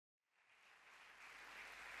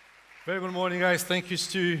Very good morning, guys. Thank you,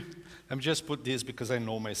 Stu. I'm just put this because I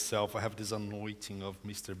know myself. I have this anointing of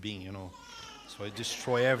Mr. Bean, So I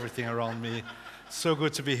destroy everything around me. So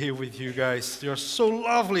good to be here with you guys. You're so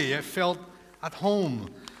lovely. I felt at home.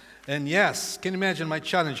 And yes, can you imagine my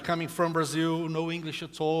challenge coming from Brazil, no English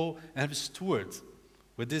at all, and have Stuart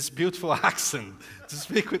with this beautiful accent to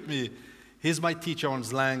speak with me. He's my teacher on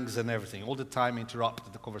slangs and everything. All the time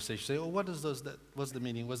interrupt the conversation. Say, oh, what is that? What's the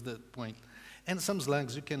meaning? What's the point? And some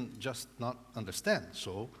slangs you can just not understand,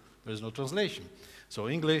 so there's no translation. So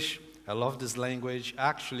English, I love this language.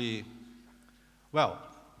 Actually, well,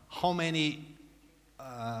 how many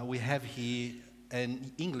we have here,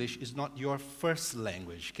 and English is not your first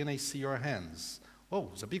language? Can I see your hands?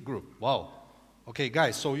 Oh, it's a big group. Wow. Okay,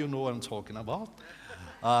 guys, so you know what I'm talking about.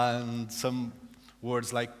 And some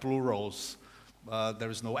words like plurals,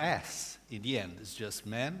 there is no S in the end. It's just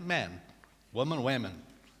man, man, woman, women.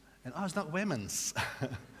 And it's not women's.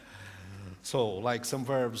 So, like some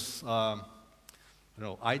verbs,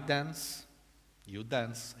 I dance, you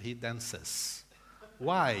dance, he dances.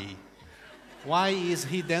 Why? Why is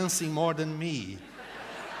he dancing more than me?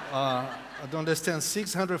 I don't understand.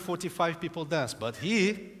 645 people dance, but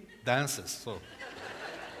he dances. So,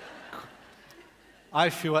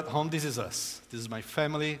 I feel at home. This is us. This is my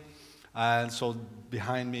family. And so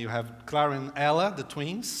behind me you have Clara and Ella, the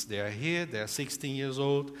twins. They are here. They are 16 years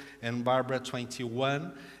old. And Barbara,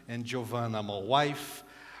 21. And Giovanna, my wife.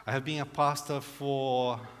 I have been a pastor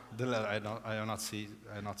for I will not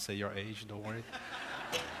say your age. Don't worry.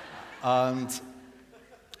 And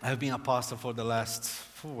I have been a pastor for the last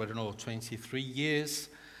 23 years.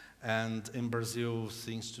 And in Brazil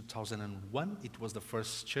since 2001. It was the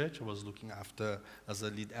first church I was looking after as a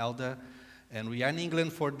lead elder. And we are in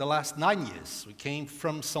England for the last 9 years. We came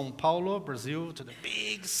from São Paulo, Brazil, to the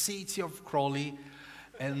big city of Crawley.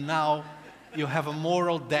 And now you have a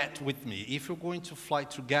moral debt with me. If you're going to fly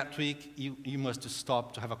to Gatwick, you must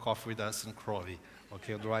stop to have a coffee with us in Crawley.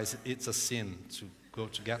 Okay, otherwise it's a sin to go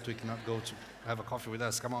to Gatwick and not go to have a coffee with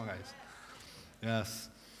us. Come on, guys. Yes.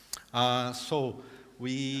 So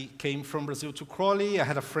we came from Brazil to Crawley. I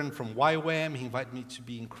had a friend from YWAM. He invited me to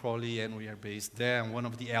be in Crawley, and we are based there. I'm one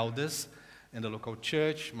of the elders in the local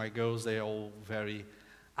church. My girls, they're all very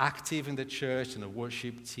active in the church, in the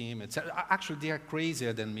worship team, etc. Actually, they are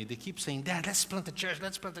crazier than me. They keep saying, Dad, let's plant a church,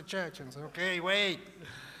 let's plant a church. And I said, okay, wait.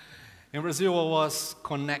 In Brazil, I was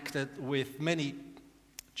connected with many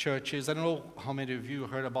churches. I don't know how many of you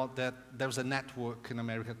heard about that. There was a network in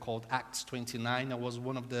America called Acts 29. I was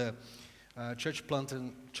one of the church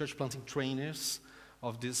planting trainers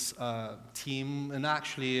of this team. And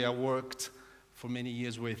actually, I worked for many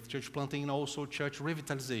years with church planting and also church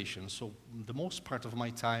revitalization. So the most part of my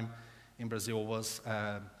time in Brazil was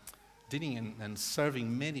dealing and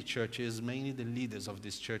serving many churches, mainly the leaders of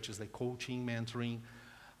these churches, like coaching, mentoring,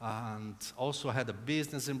 and also had a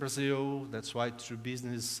business in Brazil. That's why through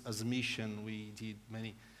business as a mission, we did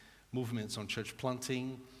many movements on church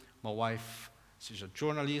planting. My wife, she's a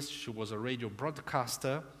journalist. She was a radio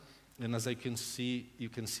broadcaster. And as you can see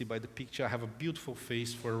by the picture, I have a beautiful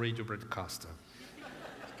face for a radio broadcaster.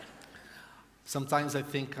 Sometimes I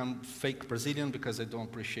think I'm fake Brazilian because I don't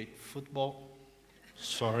appreciate football.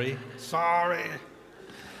 Sorry.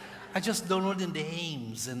 I just don't know the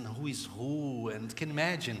names and who is who. And can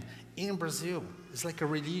imagine, in Brazil, it's like a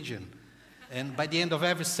religion. And by the end of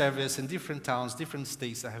every service, in different towns, different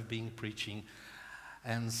states, I have been preaching.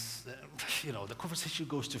 And, the conversation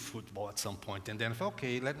goes to football at some point. And then,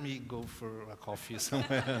 okay, let me go for a coffee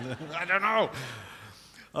somewhere. I don't know.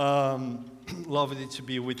 Lovely to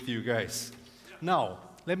be with you guys. Now,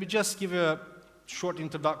 let me just give a short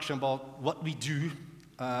introduction about what we do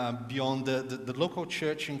beyond the local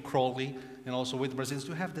church in Crawley and also with Brazilians. Do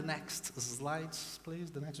you have the next slides, please?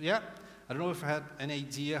 The next, yeah. I don't know if you had an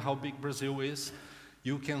idea how big Brazil is.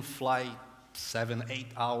 You can fly 7-8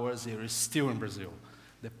 hours. You're still in Brazil,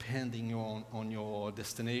 depending on your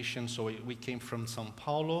destination. So we came from São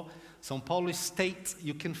Paulo. São Paulo state,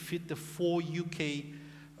 you can fit the 4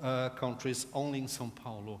 UK countries only in São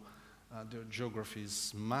Paulo. The geography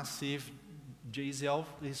is massive. JZL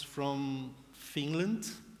is from Finland.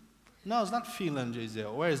 No, it's not Finland,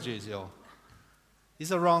 JZL. Where is JZL?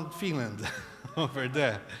 It's around Finland, over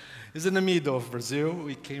there. It's in the middle of Brazil.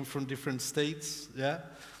 We came from different states, yeah?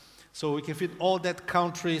 So we can fit all that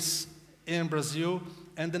countries in Brazil.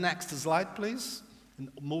 And the next slide, please.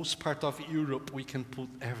 In most part of Europe, we can put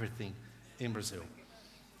everything in Brazil.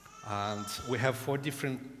 And we have 4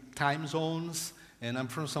 different time zones. And I'm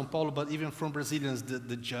from São Paulo, but even from Brazilians,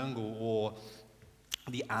 the jungle or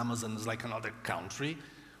the Amazon is like another country.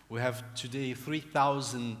 We have today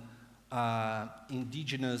 3,000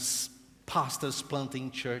 indigenous pastors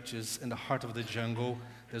planting churches in the heart of the jungle.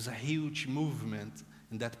 There's a huge movement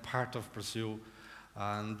in that part of Brazil.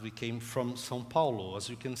 And we came from São Paulo. As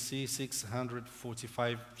you can see,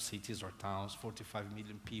 645 cities or towns, 45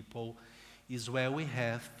 million people, is where we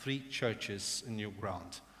have 3 churches in new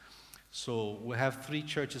ground. So we have 3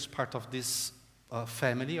 churches part of this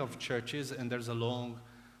family of churches, and there's a long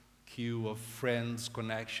queue of friends,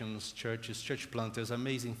 connections, churches, church planters,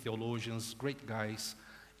 amazing theologians, great guys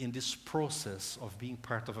in this process of being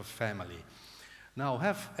part of a family. Now, we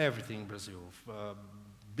have everything in Brazil.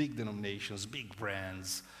 Big denominations, big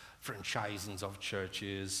brands, franchisings of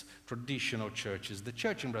churches, traditional churches. The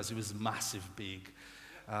church in Brazil is massive, big.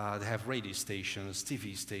 They have radio stations,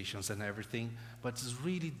 TV stations, and everything, but it's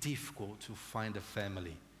really difficult to find a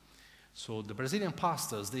family. So the Brazilian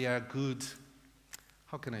pastors, they are good,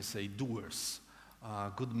 how can I say, doers,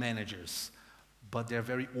 good managers, but they're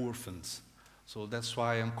very orphans. So that's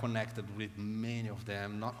why I'm connected with many of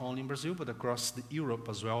them, not only in Brazil, but across Europe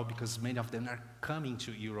as well, because many of them are coming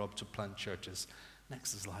to Europe to plant churches.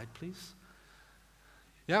 Next slide, please.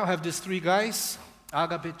 Yeah, I have these 3 guys,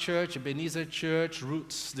 Agape Church, Ebenezer Church,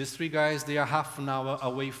 Roots. These 3 guys, they are half an hour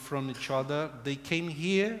away from each other. They came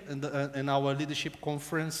here in our leadership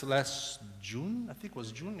conference last June, I think it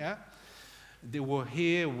was June, yeah. They were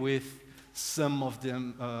here with some of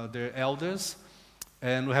them, their elders.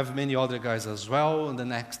 And we have many other guys as well. On the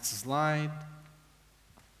next slide.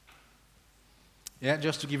 Yeah,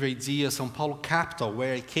 just to give you an idea, São Paulo capital,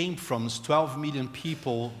 where it came from, is 12 million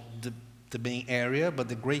people, the main area, but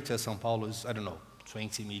the greater São Paulo is, I don't know,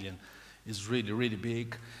 20 million. It's really, really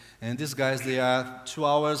big. And these guys, they are 2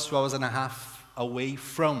 hours and a half away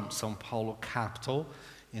from São Paulo capital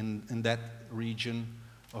in that region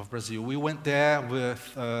of Brazil. We went there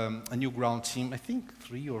with a new ground team, I think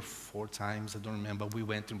 3 or 4 times, I don't remember. We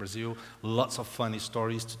went in Brazil, lots of funny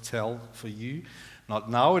stories to tell for you. Not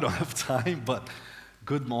now, we don't have time, but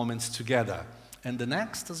good moments together. And the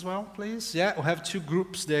next as well, please. Yeah, we have 2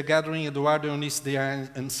 groups. They're gathering, Eduardo and Eunice, they are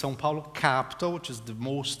in São Paulo capital, which is the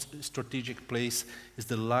most strategic place, is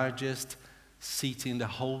the largest city in the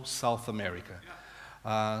whole South America.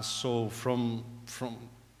 So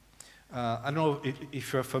I don't know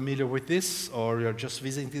if you're familiar with this or you're just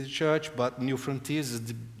visiting the church, but New Frontiers is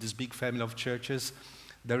this big family of churches.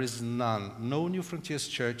 There is no New Frontiers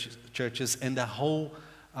churches in the whole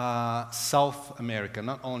South America,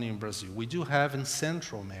 not only in Brazil. We do have in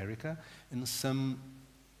Central America, in some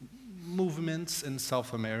movements in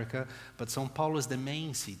South America, but São Paulo is the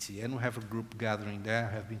main city, and we have a group gathering there.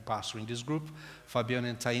 I have been pastoring this group, Fabiano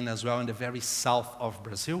and Taina as well, in the very south of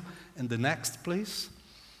Brazil. And the next, please.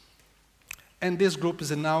 And this group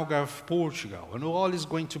is in Algarve, Portugal. And we're all is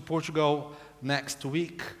going to Portugal next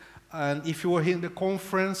week. And if you were here in the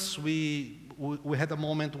conference, we had a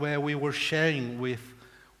moment where we were sharing with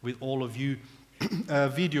all of you a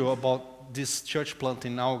video about this church plant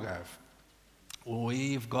in Algarve.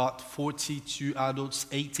 We've got 42 adults,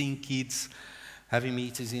 18 kids having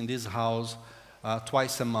meetings in this house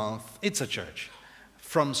twice a month. It's a church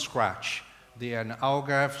from scratch. They are in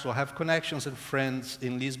Algarve, so I have connections and friends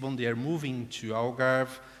in Lisbon. They are moving to Algarve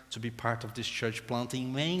to be part of this church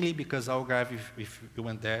planting, mainly because Algarve, if you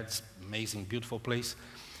went there, it's an amazing, beautiful place.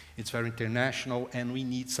 It's very international, and we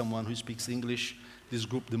need someone who speaks English. This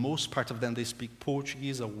group, the most part of them, they speak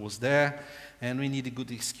Portuguese. I was there, and we need a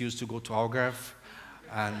good excuse to go to Algarve.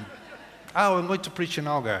 And, I'm going to preach in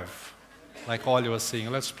Algarve. Like Ollie was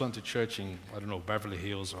saying, let's plant a church in, I don't know, Beverly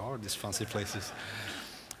Hills or these fancy places.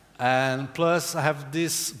 And plus, I have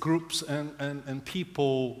these groups and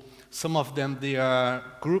people, some of them, they are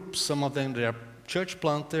groups, some of them, they are church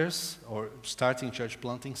planters or starting church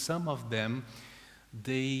planting. Some of them,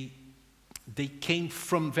 they came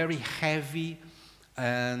from very heavy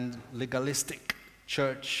and legalistic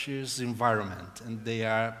churches environment, and they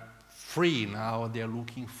are free now. They are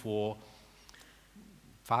looking for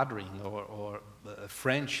fathering or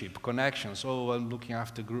friendship, connections. Oh, I'm looking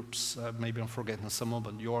after groups. Maybe I'm forgetting someone,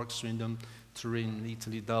 but York, Swindon, Turin,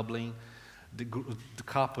 Italy, Dublin. The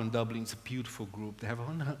couple in Dublin is a beautiful group. They have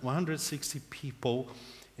 160 people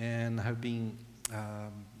and have been,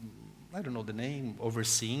 I don't know the name,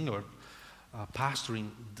 overseeing or pastoring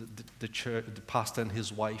the church, the pastor and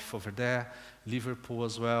his wife over there. Liverpool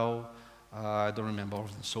as well. I don't remember all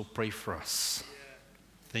of them, so pray for us.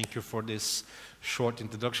 Thank you for this short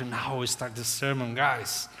introduction. Now we start the sermon,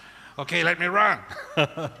 guys. Okay, let me run.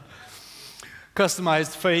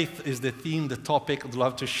 Customized faith is the theme, the topic I'd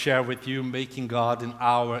love to share with you, making God in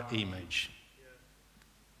our image.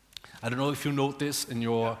 I don't know if you notice in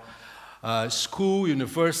your school,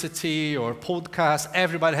 university, or podcast,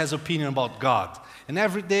 everybody has opinion about God. And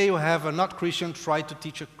every day you have a not Christian try to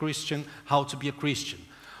teach a Christian how to be a Christian.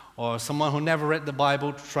 Or someone who never read the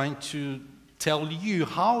Bible trying to tell you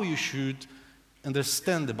how you should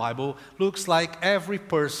understand the Bible. Looks like every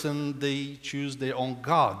person, they choose their own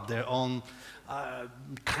God, their own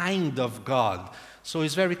kind of God. So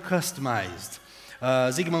it's very customized.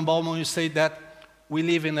 Zygmunt Bauman, you say that we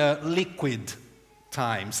live in a liquid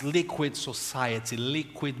times, liquid society,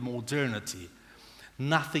 liquid modernity.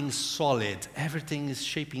 Nothing's solid. Everything is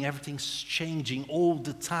shaping, everything's changing all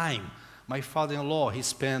the time. My father-in-law, he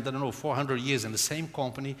spent, 400 years in the same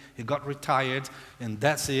company. He got retired, and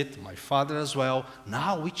that's it. My father as well.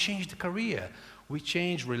 Now we change the career. We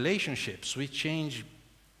change relationships. We change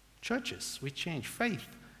churches. We change faith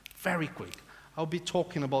very quick. I'll be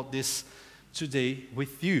talking about this today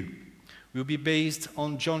with you. We'll be based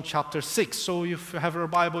on John chapter 6. So if you have your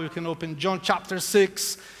Bible, you can open John chapter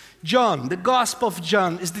 6. John, the Gospel of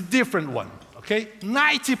John is the different one. Okay,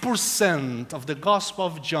 90% of the Gospel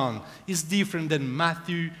of John is different than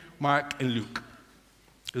Matthew, Mark, and Luke.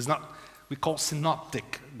 It's not, we call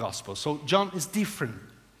synoptic Gospel. So John is different.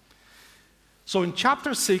 So in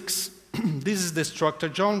chapter 6, this is the structure.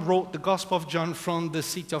 John wrote the Gospel of John from the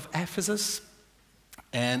city of Ephesus.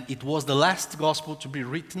 And it was the last Gospel to be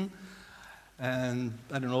written. And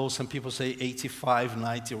I don't know, some people say 85,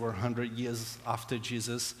 90, or 100 years after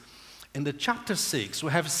Jesus. In the chapter 6,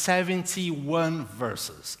 we have 71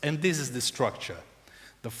 verses, and this is the structure.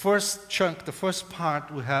 The first chunk, the first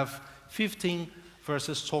part, we have 15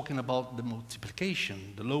 verses talking about the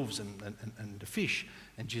multiplication, the loaves and the fish,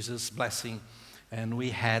 and Jesus' blessing. And we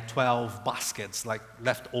had 12 baskets, like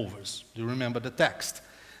leftovers. Do you remember the text?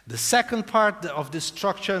 The second part of this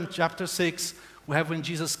structure in chapter 6, we have when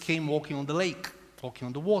Jesus came walking on the lake, walking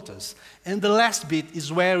on the waters. And the last bit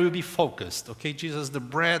is where we'll be focused, okay? Jesus, the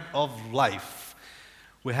bread of life.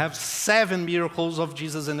 We have 7 miracles of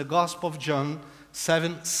Jesus in the Gospel of John,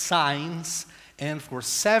 7 signs, and for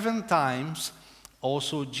 7 times,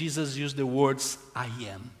 also Jesus used the words, I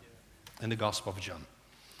am, in the Gospel of John.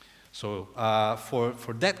 So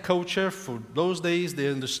for that culture, for those days, they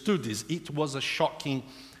understood this. It was a shocking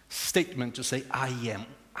statement to say, I am.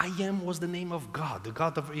 I am was the name of God, the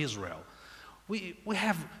God of Israel. We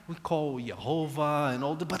call Jehovah and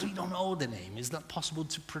all that, but we don't know the name. It's not possible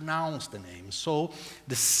to pronounce the name. So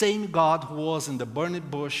the same God who was in the burning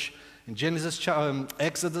bush in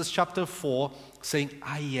Exodus chapter 4 saying,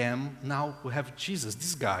 I am, now we have Jesus,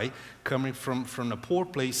 this guy coming from a poor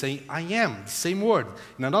place saying, I am, the same word.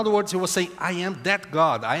 In other words, he was saying, I am that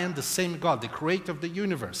God. I am the same God, the creator of the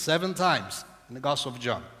universe, 7 times in the Gospel of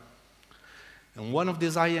John. And one of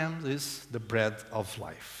these I am is the bread of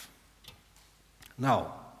life.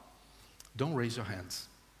 Now, don't raise your hands.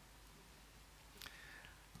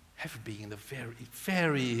 Have you been in a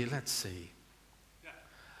very, let's say,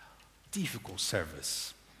 difficult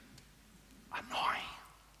service? Annoying.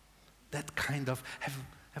 That kind of, have you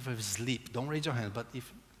ever slept? Don't raise your hand, but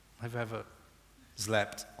have you ever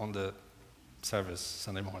slept on the service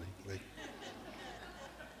Sunday morning?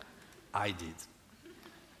 I did.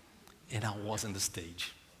 And I was on the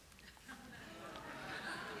stage.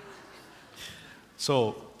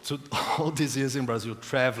 So all these years in Brazil,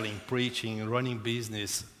 traveling, preaching, running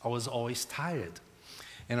business, I was always tired.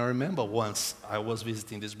 And I remember once I was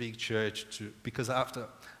visiting this big church because after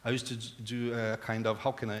I used to do a kind of,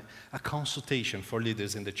 a consultation for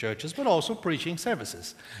leaders in the churches, but also preaching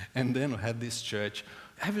services. And then we had this church.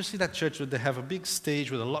 Have you seen that church where they have a big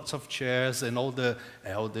stage with lots of chairs and all the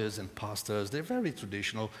elders and pastors? They're very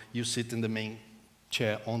traditional. You sit in the main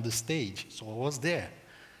chair on the stage. So I was there.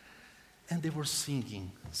 And they were singing,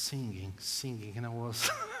 and I was...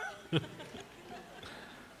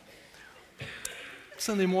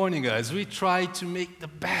 Sunday morning, guys, we try to make the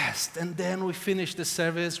best, and then we finish the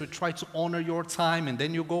service, we try to honor your time, and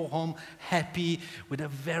then you go home happy with a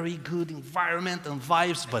very good environment and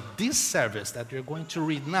vibes. But this service that we're going to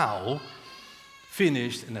read now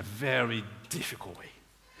finished in a very difficult way.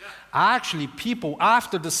 Actually, people,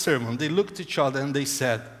 after the sermon, they looked at each other and they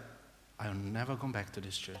said, I'll never come back to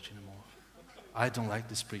this church anymore. I don't like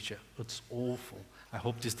this preacher. It's awful. I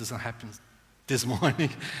hope this doesn't happen this morning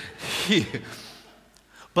here.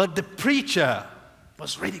 But the preacher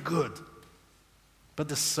was really good. But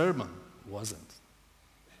the sermon wasn't.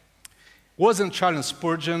 Wasn't Charles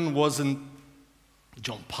Spurgeon, wasn't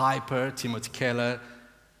John Piper, Timothy Keller,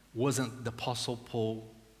 wasn't the Apostle Paul,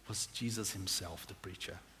 was Jesus himself, the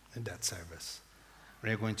preacher, in that service.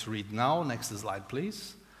 We're going to read now. Next slide,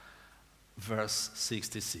 please. verse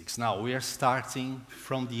 66. Now, we are starting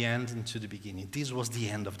from the end into the beginning. This was the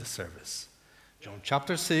end of the service. John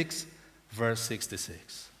chapter 6, verse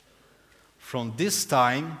 66. From this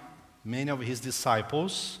time, many of his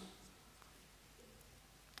disciples,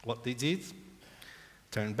 what they did?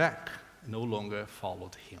 Turned back, no longer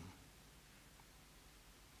followed him.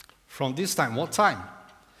 From this time, what time?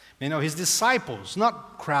 Many of his disciples,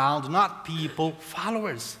 not crowd, not people,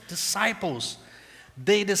 followers, disciples,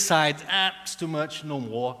 they decide, it's too much, no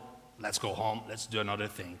more, let's go home, let's do another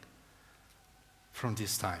thing. From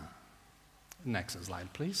this time. Next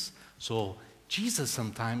slide, please. So, Jesus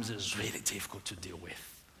sometimes is really difficult to deal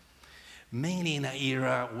with. Mainly in an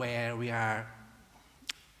era where we have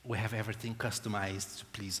everything customized to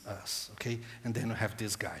please us, okay? And then we have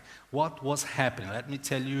this guy. What was happening? Let me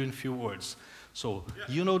tell you in a few words. So,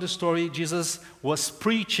 you know the story. Jesus was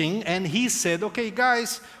preaching, and he said, okay,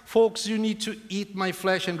 guys, folks, you need to eat my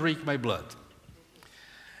flesh and drink my blood.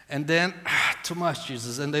 And then, too much,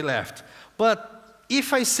 Jesus, and they left. But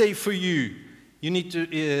if I say for you, you need to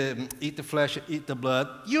eat the flesh, eat the blood,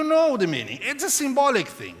 you know the meaning. It's a symbolic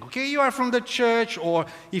thing, okay? You are from the church, or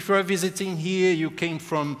if you are visiting here, you came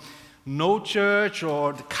from no church,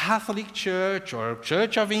 or the Catholic Church, or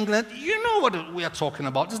Church of England. You know what we are talking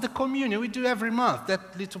about. It's the communion we do every month,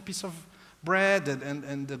 that little piece of bread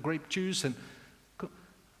and the grape juice.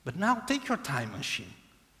 But now take your time machine.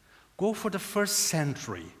 Go for the first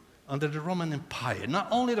century, under the Roman Empire. Not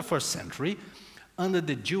only the first century, under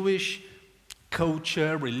the Jewish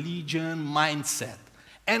culture, religion, mindset.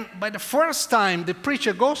 And by the first time, the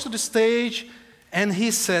preacher goes to the stage and he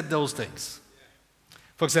said those things.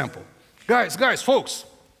 For example, guys, folks,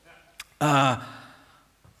 I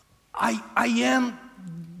am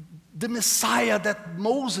the Messiah that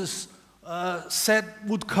Moses said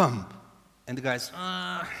would come. And the guys,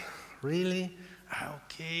 really?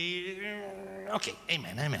 Okay,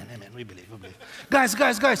 amen, we believe. Guys,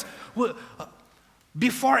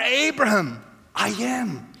 before Abraham, I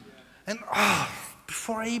am. And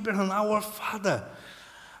before Abraham, our father.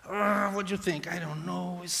 What do you think? I don't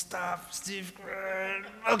know. Stuff, Steve.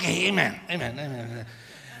 Okay, amen. And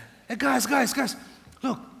guys,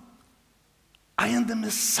 look. I am the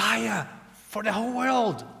Messiah for the whole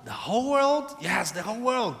world. The whole world? Yes, the whole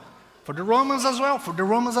world. For the Romans as well. For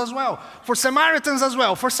Samaritans as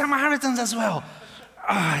well.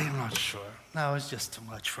 I'm not sure. No, it's just too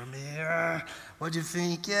much for me. What do you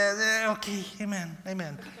think? Yeah, okay, amen.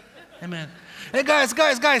 Hey, guys,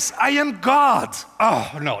 I am God.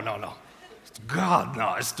 Oh, no. God,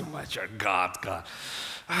 no, it's too much. God.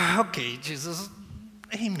 Okay, Jesus,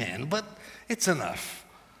 amen, but it's enough.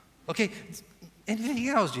 Okay, anything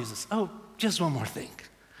else, Jesus? Oh, just one more thing.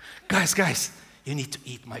 Guys, you need to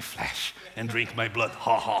eat my flesh and drink my blood.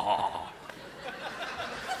 Ha.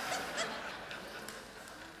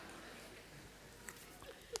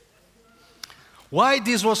 Why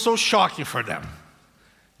this was so shocking for them?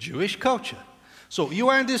 Jewish culture. So you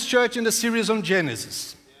are in this church in the series on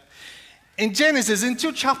Genesis. In Genesis,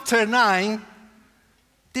 until chapter 9,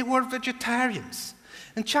 they were vegetarians.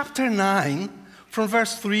 In chapter 9, from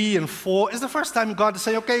verse 3 and 4, is the first time God is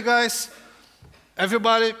saying, okay, guys,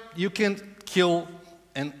 everybody, you can kill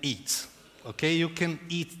and eat. Okay, you can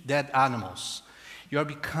eat dead animals. You are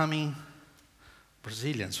becoming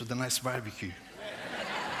Brazilians with a nice barbecue.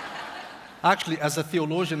 Actually, as a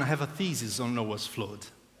theologian, I have a thesis on Noah's flood.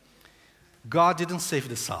 God didn't save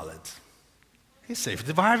the salad. He saved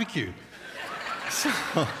the barbecue.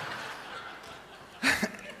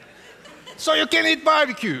 So you can eat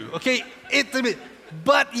barbecue, okay?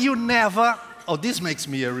 But you never, this makes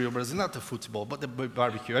me a real Brazilian, not the football, but the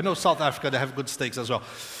barbecue. I know South Africa, they have good steaks as well.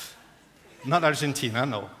 Not Argentina,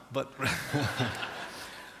 no, but.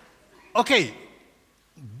 Okay,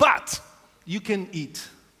 but you can eat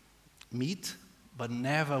meat, but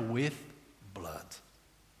never with blood.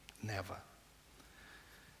 Never.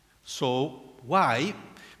 So, why?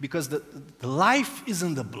 Because the life is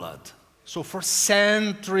in the blood. So for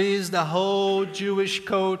centuries, the whole Jewish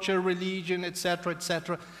culture, religion, etc.,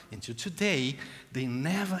 until today, they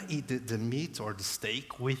never eat the meat or the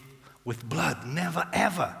steak with blood. Never,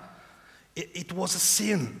 ever. It was a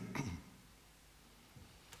sin.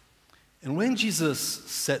 And when Jesus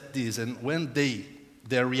said this, and when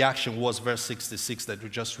their reaction was verse 66 that we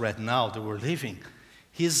just read now, they were leaving,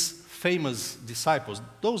 his famous disciples,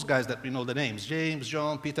 those guys that we know the names, James,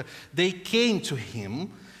 John, Peter, they came to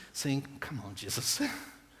him saying, come on, Jesus,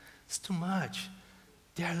 it's too much.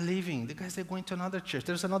 They are leaving. The guys, they're going to another church.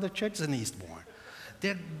 There's another church in Eastbourne.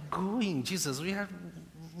 They're going, Jesus, we are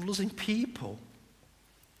losing people.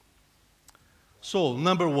 So,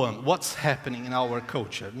 number one, what's happening in our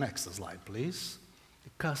culture? Next slide, please.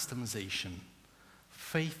 The customization.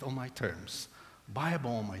 Faith on my terms.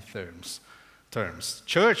 Bible on my terms.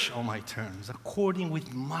 Church on my terms, according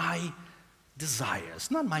with my desires.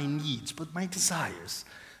 Not my needs, but my desires.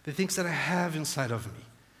 The things that I have inside of me.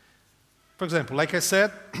 For example, like I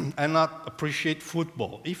said, I not appreciate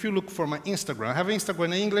football. If you look for my Instagram, I have Instagram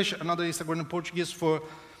in English, another Instagram in Portuguese for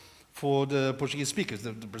the Portuguese speakers,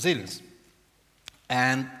 the Brazilians.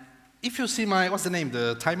 And if you see my, what's the name,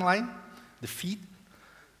 the timeline, the feed,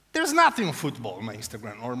 there's nothing on football on my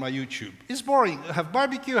Instagram or my YouTube. It's boring. I have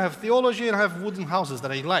barbecue, I have theology, and I have wooden houses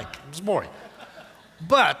that I like. It's boring.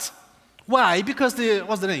 But why? Because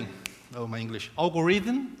what's the name? Oh, my English.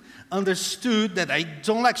 Algorithm understood that I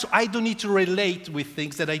don't like. So I don't need to relate with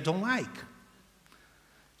things that I don't like.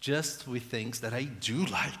 Just with things that I do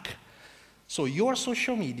like. So your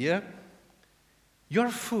social media, your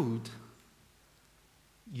food,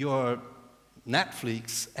 your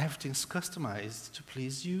Netflix, everything's customized to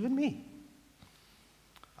please you and me.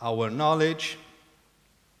 Our knowledge,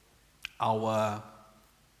 our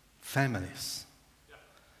families.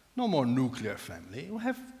 No more nuclear family. We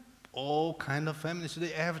have all kind of families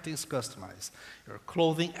today. Everything's customized. Your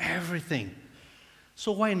clothing, everything.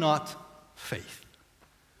 So why not faith?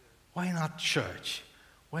 Why not church?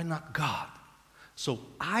 Why not God? So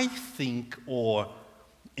I think, or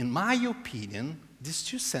in my opinion, these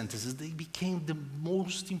two sentences, they became the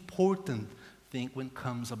most important thing when it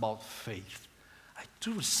comes about faith. I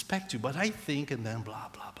do respect you, but I think, and then blah,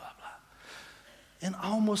 blah, blah, blah. And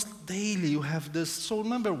almost daily you have this. So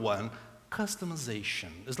number one,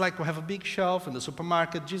 customization. It's like we have a big shelf in the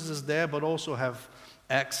supermarket, Jesus is there, but also have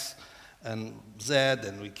X and Z,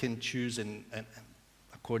 and we can choose and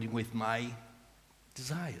according with my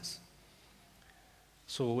desires.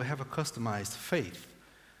 So we have a customized faith.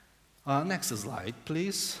 Next slide,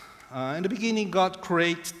 please. In the beginning, God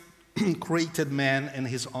created man in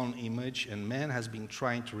his own image, and man has been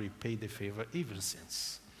trying to repay the favor ever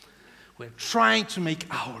since. We're trying to make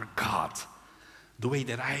our God the way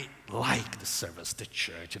that I like the service, the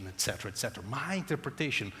church, and etc., etc. My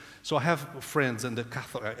interpretation. So I have friends in the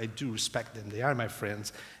Catholic, I do respect them, they are my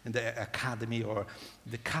friends in the academy or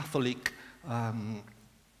the Catholic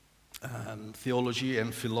theology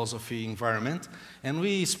and philosophy environment, and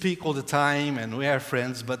we speak all the time, and we are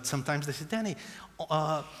friends, but sometimes they say, Danny,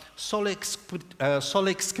 sola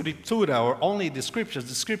scriptura, or only the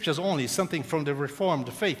scriptures only, something from the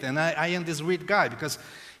Reformed faith, and I am this weird guy, because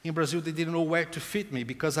in Brazil they didn't know where to fit me,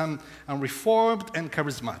 because I'm Reformed and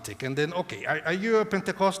charismatic, and then, okay, are you a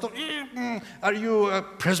Pentecostal? Are you a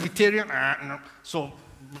Presbyterian? No. So,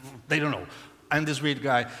 they don't know. I'm this weird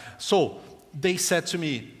guy. So, they said to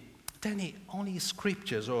me, Danny, only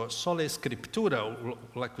scriptures, or sola scriptura,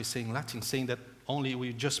 like we say in Latin, saying that only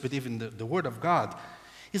we just believe in the Word of God,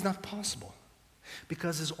 is not possible.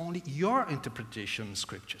 Because it's only your interpretation of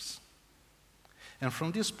scriptures. And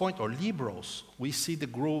from this point, or liberals, we see the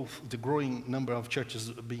growing number of churches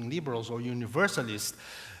being liberals or universalists.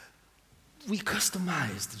 We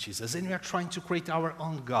customized Jesus, and we are trying to create our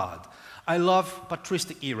own God. I love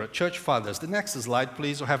patristic era, church fathers. The next slide,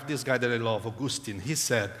 please. I have this guy that I love, Augustine. He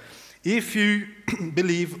said, if you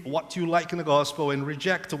believe what you like in the gospel and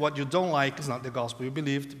reject what you don't like, it's not the gospel you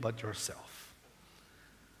believed, but yourself.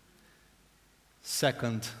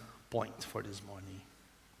 Second point for this morning.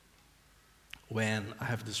 When I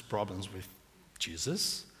have these problems with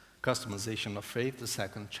Jesus, customization of faith, the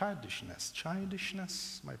second, childishness.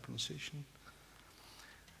 Childishness, my pronunciation.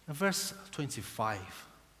 In verse 25,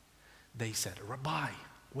 they said, Rabbi,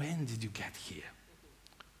 when did you get here?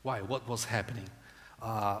 Why? What was happening?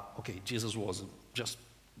 Okay, Jesus was, just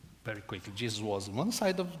very quickly, Jesus was on one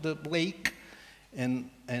side of the lake, and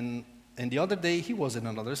the other day he was in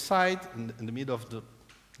another side, in the middle of the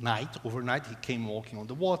night, overnight, he came walking on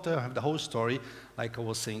the water. I have the whole story, like I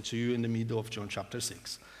was saying to you, in the middle of John chapter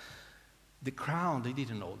 6. The crowd, they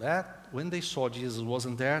didn't know that. When they saw Jesus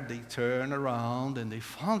wasn't there, they turned around and they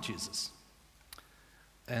found Jesus.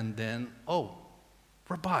 And then, oh,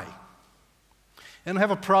 Rabbi. And I have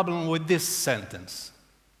a problem with this sentence.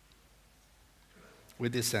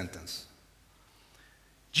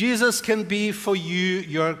 Jesus can be for you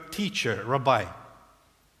your teacher, Rabbi.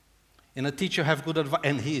 And a teacher have good advice,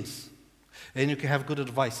 and he is. And you can have good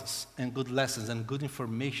advices and good lessons and good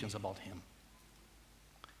informations about him.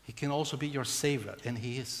 He can also be your savior, and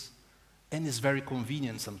he is. And it's very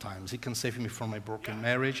convenient sometimes. He can save me from my broken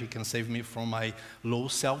marriage. He can save me from my low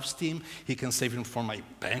self-esteem. He can save me from my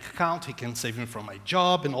bank account. He can save me from my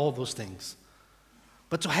job and all those things.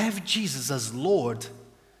 But to have Jesus as Lord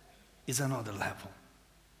is another level.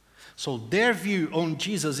 So their view on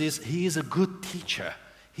Jesus is he is a good teacher.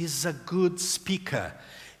 He's a good speaker.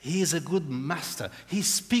 He is a good master. He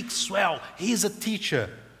speaks well. He is a teacher.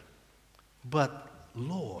 But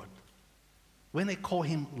Lord, when they call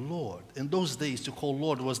him Lord, in those days to call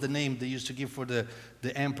Lord was the name they used to give for the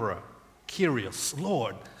emperor, Kyrios,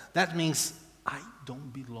 Lord. That means I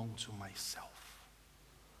don't belong to myself.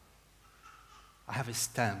 I have a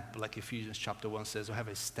stamp, like Ephesians chapter 1 says, I have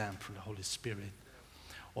a stamp from the Holy Spirit.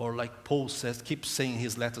 Or like Paul says, keeps saying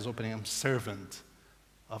his letters opening, I'm servant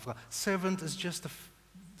of God. Servant is just a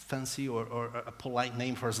fancy or a polite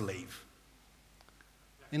name for a slave.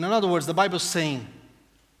 In other words, the Bible is saying,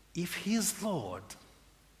 if he is Lord,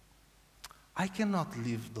 I cannot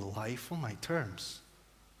live the life on my terms.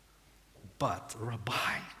 But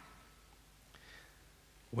Rabbi,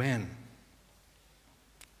 when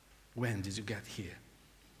did you get here?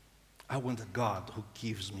 I want a God who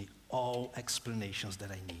gives me all explanations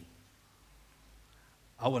that I need.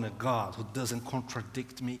 I want a God who doesn't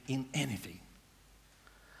contradict me in anything.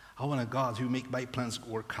 I want a God who make my plans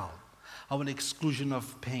work out. I want the exclusion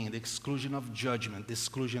of pain, the exclusion of judgment, the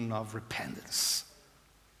exclusion of repentance.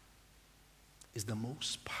 Is the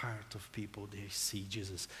most part of people they see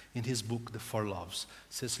Jesus. In his book, The Four Loves,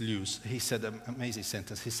 C.S. Lewis, he said an amazing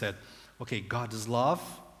sentence. He said, okay, God is love,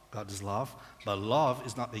 but love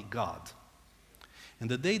is not a God. And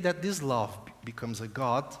the day that this love becomes a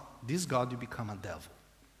God, this God will become a devil.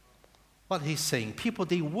 What he's saying, people,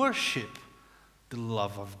 they worship the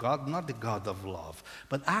love of God, not the God of love.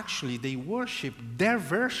 But actually, they worship their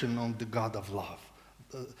version of the God of love,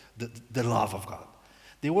 the love of God.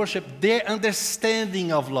 They worship their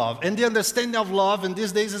understanding of love. And the understanding of love in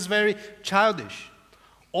these days is very childish.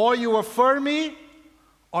 Or you affirm me,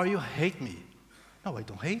 or you hate me. No, I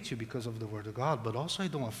don't hate you because of the Word of God, but also I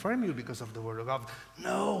don't affirm you because of the Word of God.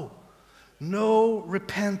 No. No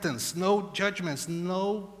repentance, no judgments,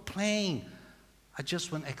 no playing. I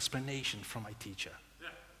just want explanation from my teacher. Yeah.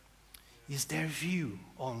 Is their view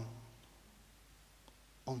on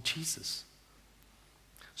Jesus.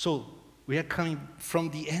 So we are coming from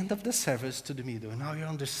the end of the service to the middle. And now you're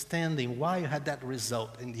understanding why you had that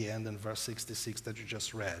result in the end in verse 66 that you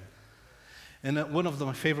just read. And one of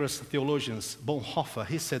my favorite theologians, Bonhoeffer,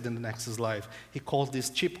 he said in the next slide, he called this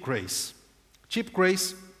cheap grace. Cheap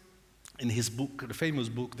grace, in his book, the famous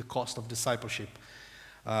book, The Cost of Discipleship,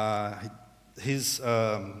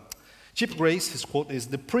 cheap grace, his quote is,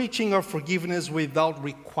 the preaching of forgiveness without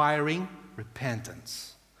requiring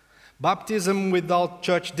repentance. Baptism without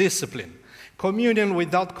church discipline. Communion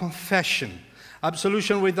without confession.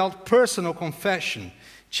 Absolution without personal confession.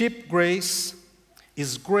 Cheap grace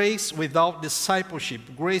is grace without discipleship,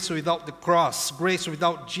 grace without the cross, grace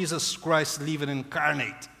without Jesus Christ living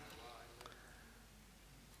incarnate.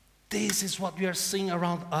 This is what we are seeing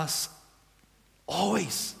around us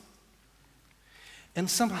always. And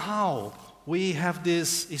somehow we have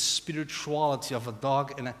this spirituality of a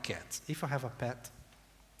dog and a cat. If I have a pet,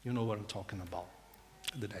 you know what I'm talking about.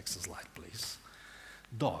 The next slide, please.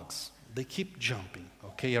 Dogs, they keep jumping,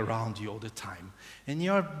 okay, around you all the time. And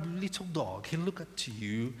your little dog, he looks at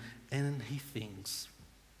you and he thinks,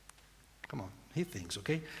 come on, he thinks,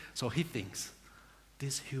 okay? So he thinks,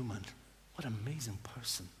 this human, what an amazing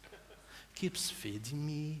person. Keeps feeding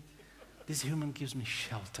me. This human gives me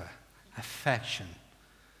shelter, affection,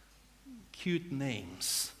 cute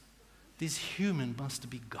names. This human must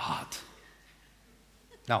be God.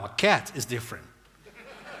 Now, a cat is different.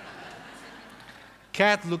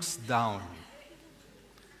 Cat looks down.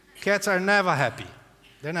 Cats are never happy.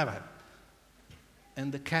 They're never happy.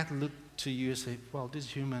 And the cat looks to you and says, well, this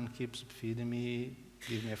human keeps feeding me,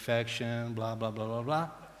 gives me affection, blah, blah, blah, blah, blah.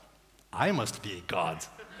 I must be a God.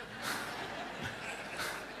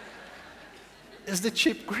 It's the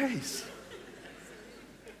cheap grace.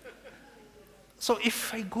 So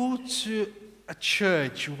if I go to a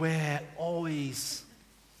church where always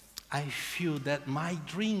I feel that my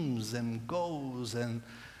dreams and goals and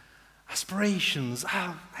aspirations,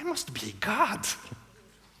 I must be God.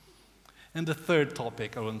 And the third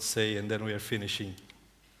topic I want to say, and then we are finishing.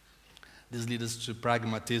 This leads us to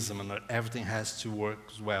pragmatism, and everything has to work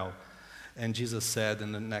well. And Jesus said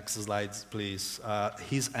in the next slides, please,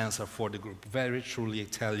 his answer for the group. Very truly, I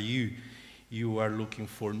tell you, you are looking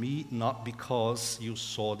for me, not because you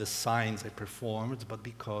saw the signs I performed, but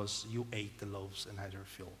because you ate the loaves and had your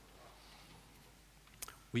fill.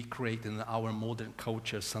 We create in our modern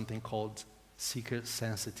culture something called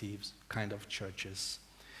seeker-sensitive kind of churches.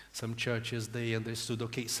 Some churches, they understood,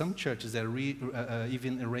 okay, some churches are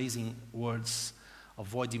even erasing words,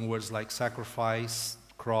 avoiding words like sacrifice,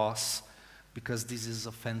 cross, because this is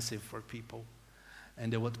offensive for people.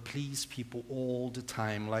 and they would please people all the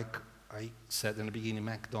time, like I said in the beginning,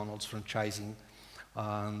 McDonald's franchising,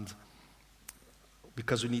 and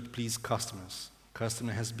because we need to please customers.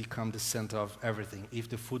 Customer has become the center of everything. If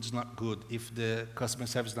the food's not good, if the customer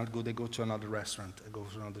service is not good, they go to another restaurant, they go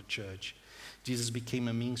to another church. Jesus became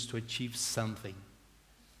a means to achieve something.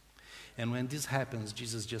 And when this happens,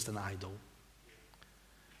 Jesus is just an idol.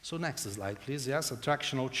 So next slide, please. Yes,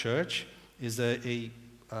 Attractional Church is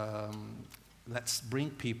let's bring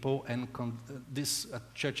people, and these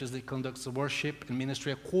churches, they conduct the worship and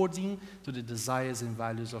ministry according to the desires and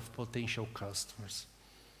values of potential customers.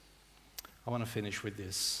 I want to finish with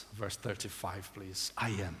this, verse 35, please. I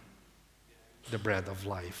am the bread of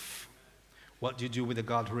life. What do you do with a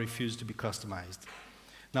God who refused to be customized?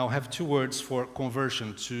 Now, I have two words for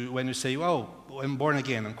conversion. When you say, oh, I'm born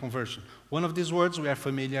again, I'm conversion. One of these words we are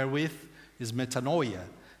familiar with is metanoia,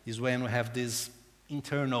 is when we have this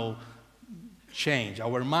internal change.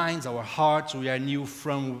 Our minds, our hearts, we are new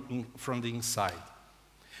from the inside.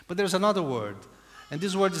 But there's another word, and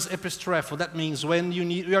this word is epistrepho. That means when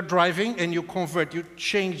you are driving and you convert, you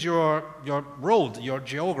change your road, your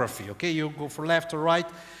geography, okay? You go from left to right,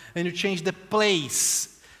 and you change the place.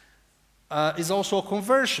 Is also a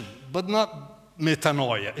conversion, but not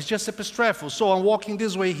metanoia. It's just epistrepho. So I'm walking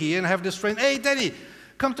this way here, and I have this friend, hey, Danny,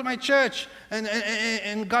 come to my church,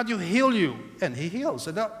 and God will heal you. And he heals.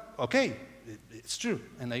 And okay, it's true.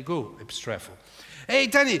 And I go, epistrepho. Hey,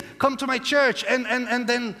 Danny, come to my church, and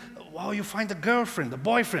then, wow, you find a girlfriend, a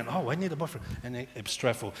boyfriend. Oh, I need a boyfriend. And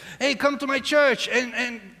epistrepho. Hey, come to my church,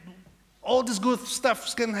 and all this good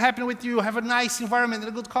stuff can happen with you. Have a nice environment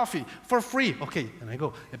and a good coffee for free. Okay, and I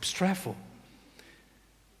go, epistrepho.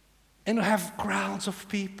 And you have crowds of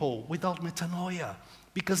people without metanoia,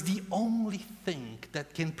 because the only thing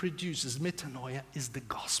that can produce is metanoia is the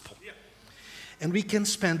gospel. Yeah. And we can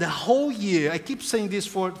spend the whole year, I keep saying this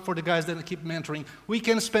for the guys that I keep mentoring, we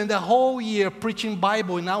can spend the whole year preaching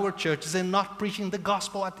Bible in our churches and not preaching the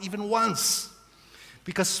gospel at even once.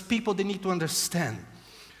 Because people, they need to understand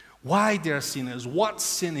why they are sinners, what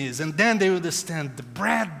sin is, and then they understand the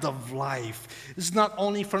bread of life. It's not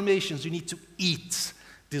only information you need to eat.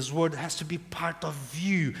 This word has to be part of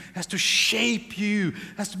you, has to shape you,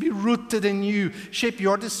 has to be rooted in you, shape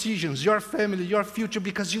your decisions, your family, your future,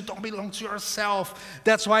 because you don't belong to yourself.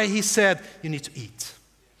 That's why he said you need to eat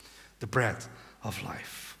the bread of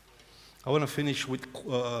life. I want to finish with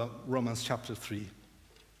Romans chapter 3.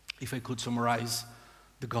 If I could summarize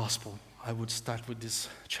the gospel, I would start with this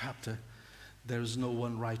chapter. There is no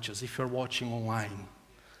one righteous. If you're watching online,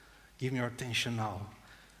 give me your attention now.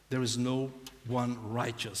 There is no one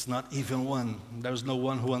righteous, not even one. There is no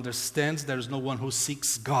one who understands. There is no one who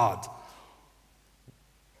seeks God.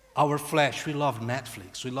 Our flesh, we love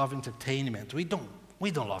Netflix. We love entertainment. We don't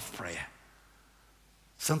love prayer.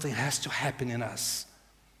 Something has to happen in us.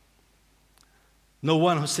 No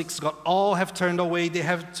one who seeks God. All have turned away. They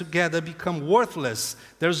have together become worthless.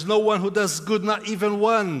 There's no one who does good, not even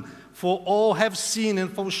one. For all have sinned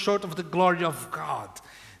and fall short of the glory of God.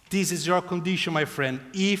 This is your condition, my friend.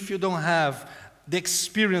 If you don't have the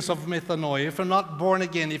experience of metanoia, if you're not born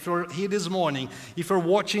again, if you're here this morning, if you're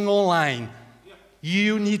watching online,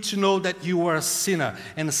 you need to know that you are a sinner.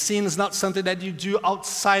 And sin is not something that you do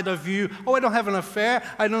outside of you. Oh, I don't have an affair.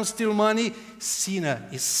 I don't steal money. Sinner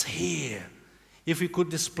is here. If we could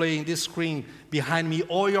display in this screen behind me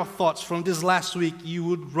all your thoughts from this last week, you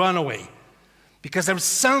would run away. Because there's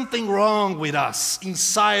something wrong with us,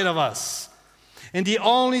 inside of us. And the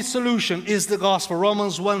only solution is the gospel.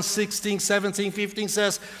 Romans 1, 16, 17, 15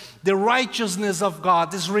 says, the righteousness of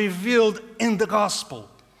God is revealed in the gospel.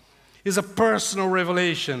 It's a personal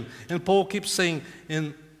revelation. And Paul keeps saying,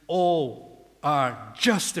 and all are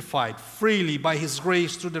justified freely by his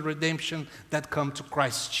grace through the redemption that come to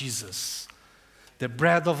Christ Jesus. The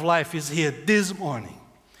bread of life is here this morning.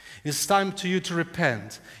 It's time to you to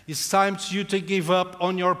repent. It's time to you to give up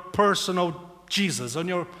on your personal Jesus, on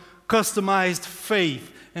your customized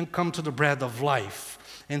faith, and come to the bread of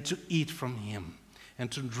life and to eat from him and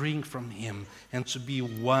to drink from him and to be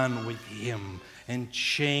one with him and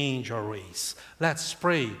change our ways. Let's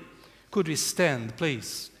pray. Could we stand,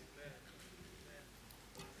 please?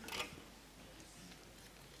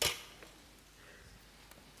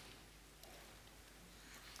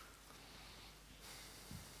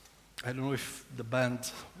 I don't know if the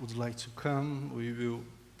band would like to come.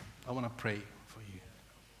 I want to pray for you.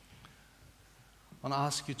 I want to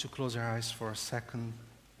ask you to close your eyes for a second.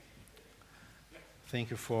 Thank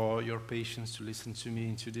you for your patience to listen to me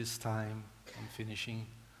into this time. I'm finishing.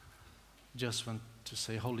 Just want to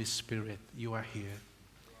say, Holy Spirit, you are here.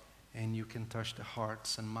 And you can touch the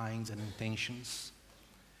hearts and minds and intentions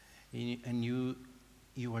and you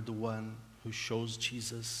are the one who shows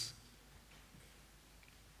Jesus.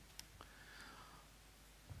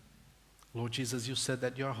 Lord Jesus, you said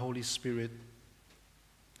that your Holy Spirit,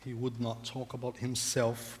 he would not talk about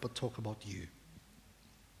himself, but talk about you.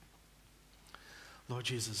 Lord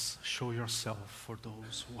Jesus, show yourself for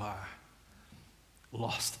those who are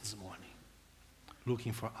lost this morning,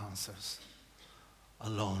 looking for answers,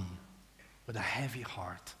 alone, with a heavy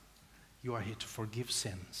heart. You are here to forgive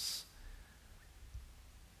sins.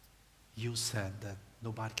 You said that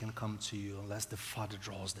nobody can come to you unless the Father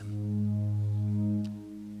draws them.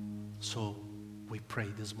 So we pray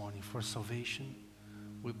this morning for salvation.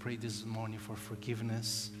 We pray this morning for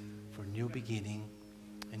forgiveness, for new beginning.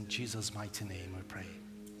 In Jesus' mighty name we pray.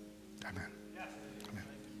 Amen.